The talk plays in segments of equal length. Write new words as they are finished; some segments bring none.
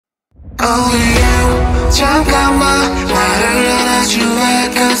Only you 잠깐만 나를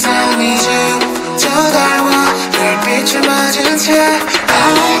안아줄래 Cause I need you 더 닮아 별빛을 맞은 채 I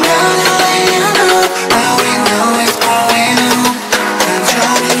ain't gonna let you go All we know is growing up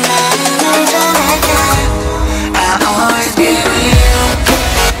천천히 나를 전할게 I'll always be with you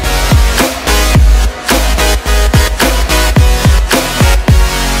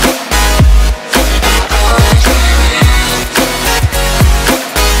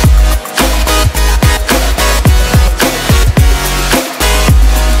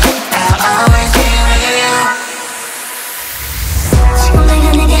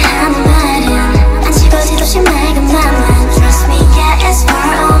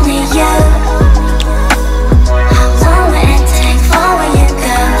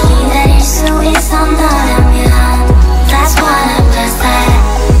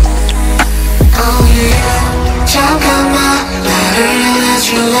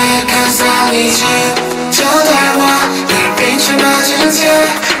Cause I need you